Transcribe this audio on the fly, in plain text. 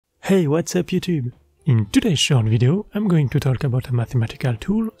Hey, what's up YouTube? In today's short video, I'm going to talk about a mathematical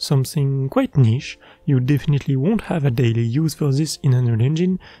tool, something quite niche. You definitely won't have a daily use for this in Unreal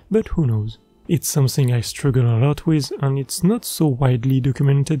Engine, but who knows. It's something I struggle a lot with and it's not so widely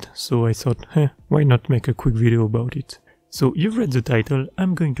documented, so I thought, why not make a quick video about it. So you've read the title,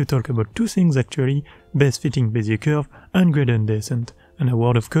 I'm going to talk about two things actually, best fitting Bezier curve and gradient descent. And a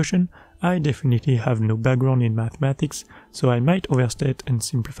word of caution, I definitely have no background in mathematics, so I might overstate and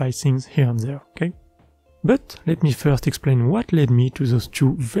simplify things here and there, okay? But let me first explain what led me to those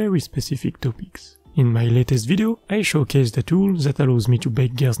two very specific topics. In my latest video, I showcased a tool that allows me to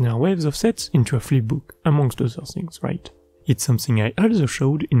bake Gersner waves offsets into a flipbook, amongst other things, right? It's something I also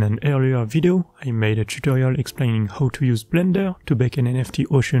showed in an earlier video. I made a tutorial explaining how to use Blender to bake an NFT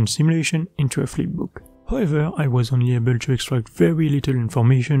ocean simulation into a flipbook. However, I was only able to extract very little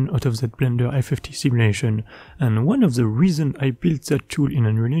information out of that Blender FFT simulation, and one of the reasons I built that tool in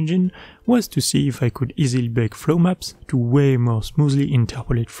Unreal Engine was to see if I could easily bake flow maps to way more smoothly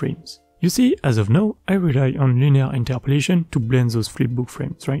interpolate frames. You see, as of now, I rely on linear interpolation to blend those flipbook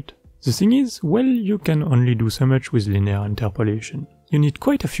frames, right? The thing is, well, you can only do so much with linear interpolation. You need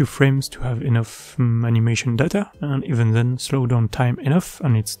quite a few frames to have enough animation data, and even then slow down time enough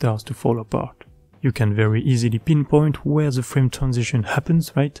and it starts to fall apart. You can very easily pinpoint where the frame transition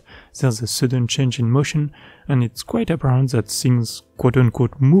happens, right? There's a sudden change in motion, and it's quite apparent that things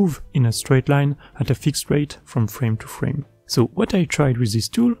quote-unquote move in a straight line at a fixed rate from frame to frame. So what I tried with this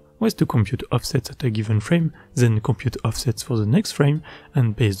tool was to compute offsets at a given frame, then compute offsets for the next frame,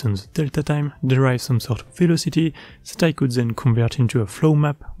 and based on the delta time, derive some sort of velocity that I could then convert into a flow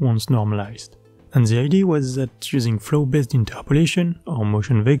map once normalized. And the idea was that using flow-based interpolation, or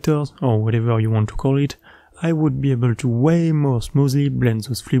motion vectors, or whatever you want to call it, I would be able to way more smoothly blend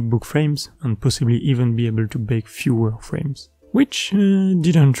those flipbook frames, and possibly even be able to bake fewer frames. Which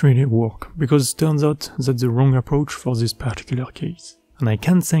didn't really work, because it turns out that's the wrong approach for this particular case. And I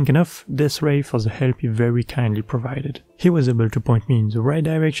can't thank enough Desiree for the help he very kindly provided. He was able to point me in the right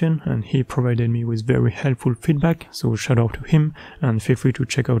direction and he provided me with very helpful feedback, so shout out to him and feel free to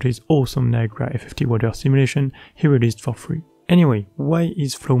check out his awesome Niagara FFT water simulation he released for free. Anyway, why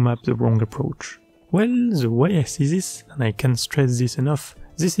is flow map the wrong approach? Well, the way I see this, and I can't stress this enough,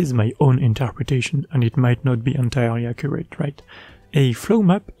 this is my own interpretation and it might not be entirely accurate, right? A flow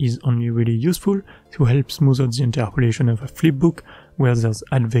map is only really useful to help smooth out the interpolation of a flipbook where there's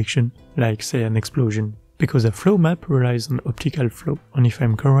advection, like say an explosion. Because a flow map relies on optical flow, and if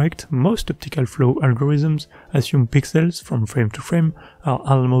I'm correct, most optical flow algorithms assume pixels from frame to frame are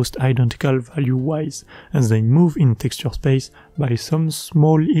almost identical value-wise, as they move in texture space by some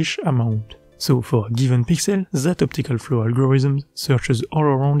small-ish amount. So for a given pixel, that optical flow algorithm searches all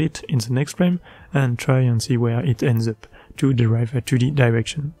around it in the next frame and try and see where it ends up, to derive a 2D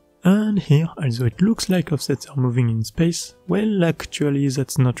direction. And here, although it looks like offsets are moving in space, well, actually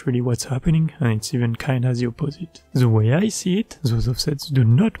that's not really what's happening, and it's even kinda the opposite. The way I see it, those offsets do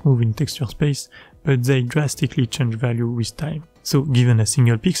not move in texture space, but they drastically change value with time. So given a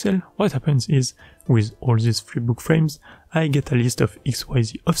single pixel, what happens is, with all these flipbook frames, I get a list of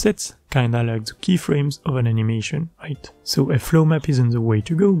XYZ offsets, kinda like the keyframes of an animation, right? So a flow map isn't the way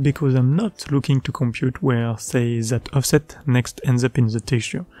to go because I'm not looking to compute where, say, that offset next ends up in the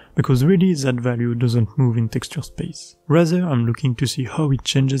texture, because really that value doesn't move in texture space. Rather, I'm looking to see how it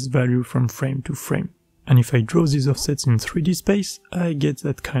changes value from frame to frame. And if I draw these offsets in 3D space, I get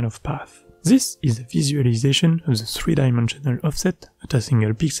that kind of path. This is a visualization of the 3-dimensional offset at a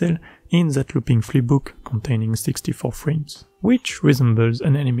single pixel in that looping flipbook containing 64 frames, which resembles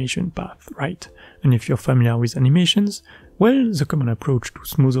an animation path, right? And if you're familiar with animations, well, the common approach to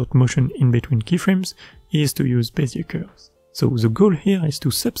smooth out motion in between keyframes is to use Bezier curves. So the goal here is to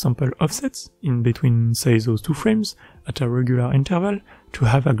subsample offsets in between, say, those two frames at a regular interval to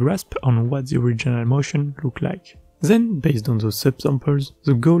have a grasp on what the original motion looked like. Then, based on those subsamples,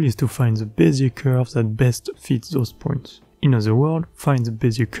 the goal is to find the Bezier curve that best fits those points. In other words, find the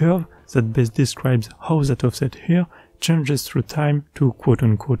Bezier curve that best describes how that offset here changes through time to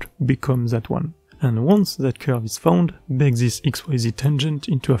quote-unquote become that one. And once that curve is found, bake this XYZ tangent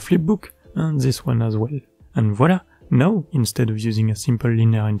into a flipbook, and this one as well. And voila! Now, instead of using a simple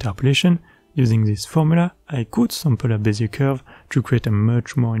linear interpolation, using this formula, I could sample a Bezier curve to create a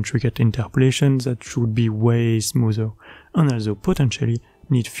much more intricate interpolation that should be way smoother, and also potentially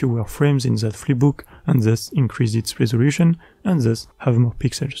need fewer frames in that flipbook and thus increase its resolution and thus have more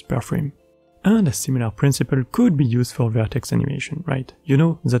pixels per frame. And a similar principle could be used for vertex animation, right? You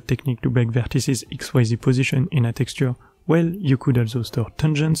know, that technique to bake vertices XYZ position in a texture? Well, you could also store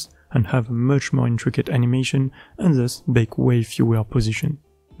tangents and have a much more intricate animation and thus bake way fewer positions.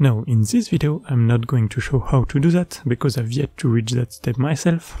 Now, in this video, I'm not going to show how to do that, because I've yet to reach that step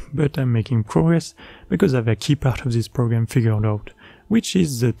myself, but I'm making progress, because I have a key part of this program figured out, which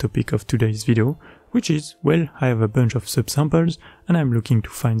is the topic of today's video, which is, well, I have a bunch of subsamples, and I'm looking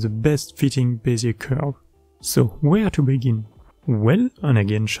to find the best fitting Bezier curve. So, where to begin? Well, and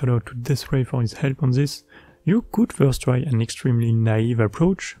again shout out to Desiree for his help on this, you could first try an extremely naive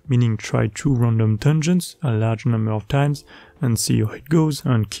approach, meaning try 2 random tangents a large number of times and see how it goes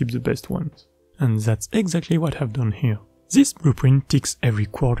and keep the best ones. And that's exactly what I've done here. This blueprint ticks every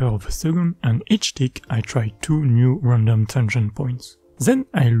quarter of a second, and each tick I try 2 new random tangent points. Then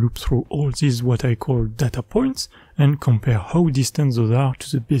I loop through all these what I call data points and compare how distant those are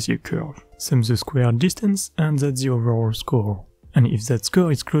to the Bezier curve. Sum the squared distance and that's the overall score. And if that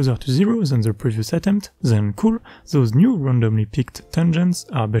score is closer to 0 than the previous attempt, then cool, those new randomly picked tangents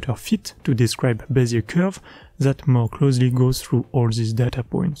are better fit to describe a Bezier curve that more closely goes through all these data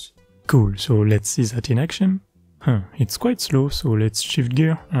points. Cool, so let's see that in action. It's quite slow, so let's shift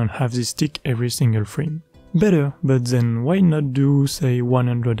gear and have this tick every single frame. Better, but then why not do, say,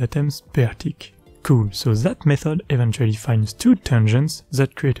 100 attempts per tick? Cool, so that method eventually finds 2 tangents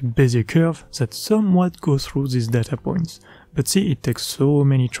that create a Bezier curve that somewhat goes through these data points. But see, it takes so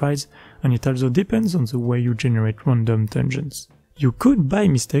many tries, and it also depends on the way you generate random tangents. You could by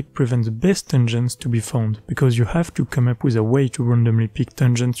mistake prevent the best tangents to be found, because you have to come up with a way to randomly pick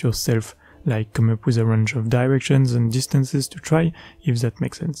tangents yourself, like come up with a range of directions and distances to try, if that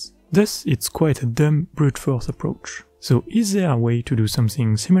makes sense. Thus, it's quite a dumb brute force approach. So is there a way to do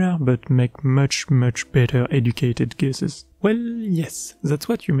something similar but make much better educated guesses? Well, yes, that's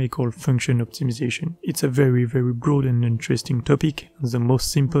what you may call function optimization. It's a very broad and interesting topic, and the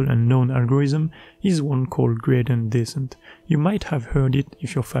most simple and known algorithm is one called gradient descent. You might have heard it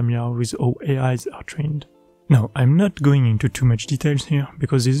if you're familiar with how AIs are trained. Now, I'm not going into too much details here,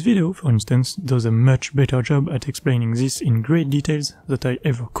 because this video, for instance, does a much better job at explaining this in great details than I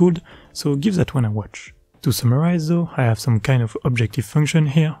ever could, so give that one a watch. To summarize though, I have some kind of objective function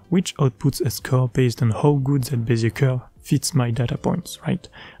here, which outputs a score based on how good that Bezier curve fits my data points, right?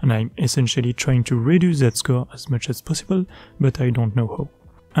 And I'm essentially trying to reduce that score as much as possible, but I don't know how.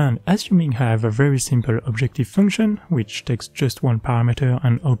 And assuming I have a very simple objective function, which takes just one parameter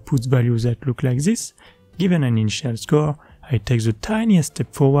and outputs values that look like this, given an initial score, I take the tiniest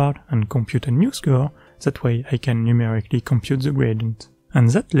step forward and compute a new score, that way I can numerically compute the gradient. And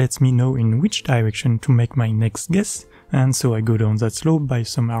that lets me know in which direction to make my next guess, and so I go down that slope by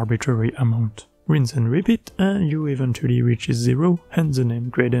some arbitrary amount. Rinse and repeat, and you eventually reach 0, hence the name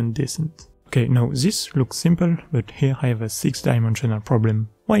gradient descent. Okay, now this looks simple, but here I have a 6-dimensional problem.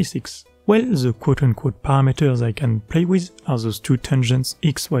 Why 6? Well, the quote-unquote parameters I can play with are those 2 tangents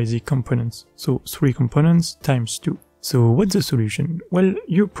xyz components, so 3 components times 2. So what's the solution? Well,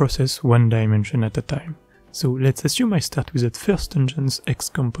 you process 1 dimension at a time. So let's assume I start with that first tangent's x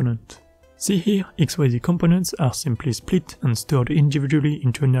component. See here, xyz components are simply split and stored individually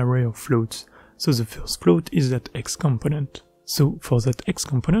into an array of floats, so the first float is that x component. So for that x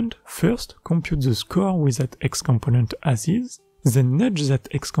component, first compute the score with that x component as is, then nudge that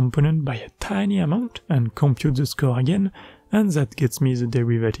x component by a tiny amount and compute the score again, and that gets me the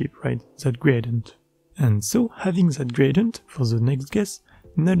derivative, right, that gradient. And so having that gradient for the next guess,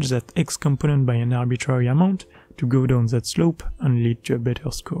 nudge that x component by an arbitrary amount to go down that slope and lead to a better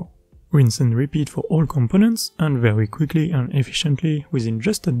score. Rinse and repeat for all components, and very quickly and efficiently, within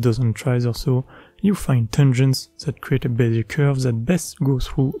just a dozen tries or so, you find tangents that create a Bezier curve that best goes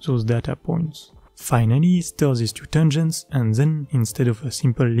through those data points. Finally, store these 2 tangents, and then, instead of a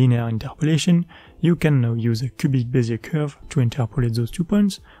simple linear interpolation, you can now use a cubic Bezier curve to interpolate those 2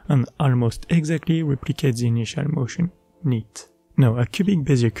 points and almost exactly replicate the initial motion. Neat. Now, a cubic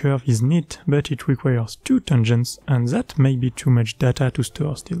Bezier curve is neat, but it requires 2 tangents, and that may be too much data to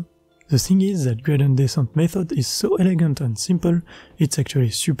store still. The thing is that gradient descent method is so elegant and simple, it's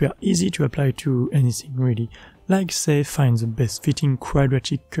actually super easy to apply to anything really, like say find the best fitting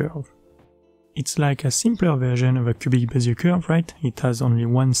quadratic curve. It's like a simpler version of a cubic Bezier curve, right? It has only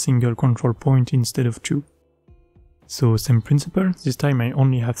 1 single control point instead of 2. So same principle, this time I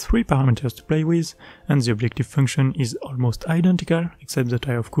only have 3 parameters to play with, and the objective function is almost identical, except that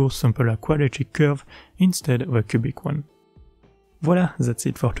I of course sample a quadratic curve instead of a cubic one. Voila, that's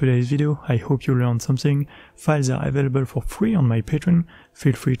it for today's video, I hope you learned something. Files are available for free on my Patreon,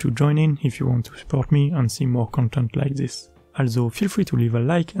 feel free to join in if you want to support me and see more content like this. Also feel free to leave a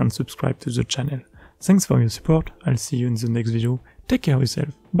like and subscribe to the channel. Thanks for your support, I'll see you in the next video, take care of yourself,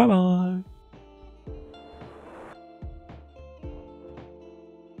 bye bye!